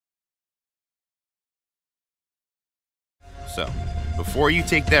So, before you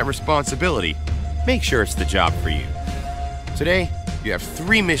take that responsibility, make sure it's the job for you. Today, you have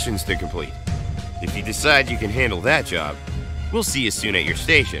 3 missions to complete. If you decide you can handle that job, we'll see you soon at your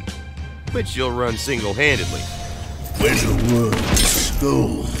station, which you'll run single-handedly. When the world's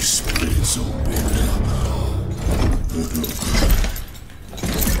skull splits open,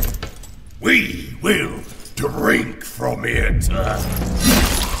 we will drink from it.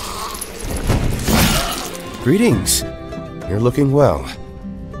 Greetings. You're looking well.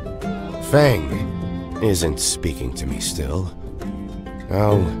 Fang isn't speaking to me still.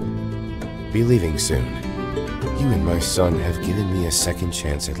 I'll be leaving soon. You and my son have given me a second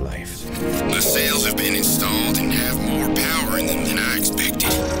chance at life. The sails have been installed and have more power in them than I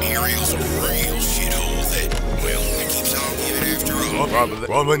expected. Ariel's a real shithole that, well, it keeps on giving after all.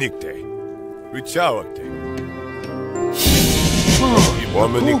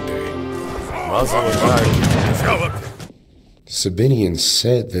 Sabinian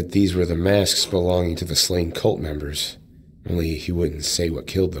said that these were the masks belonging to the slain cult members, only he wouldn't say what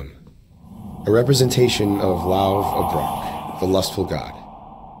killed them. A representation of Lauv Abrak, the lustful god.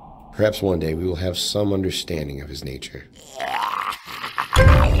 Perhaps one day we will have some understanding of his nature.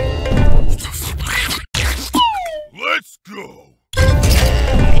 Let's go.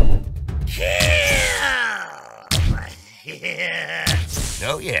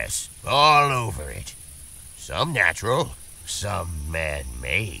 Oh yes, all over it. Some natural, some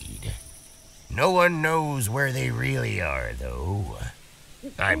man-made. No one knows where they really are, though.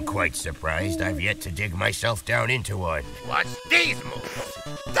 I'm quite surprised I've yet to dig myself down into one. Watch these moves.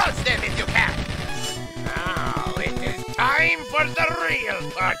 Dodge them if you can. Now it is time for the real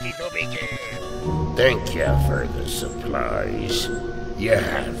party to begin. Thank you for the supplies. You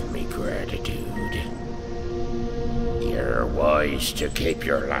have me gratitude. You're wise to keep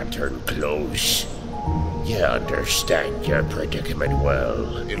your lantern close. You understand your predicament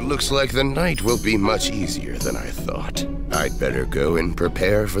well. It looks like the night will be much easier than I thought. I'd better go and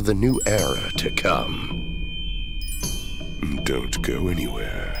prepare for the new era to come. Don't go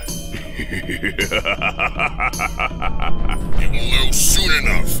anywhere. We will know soon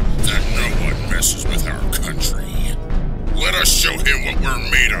enough that no one messes with our country. Let us show him what we're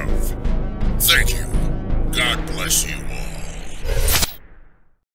made of. Thank you. God bless you.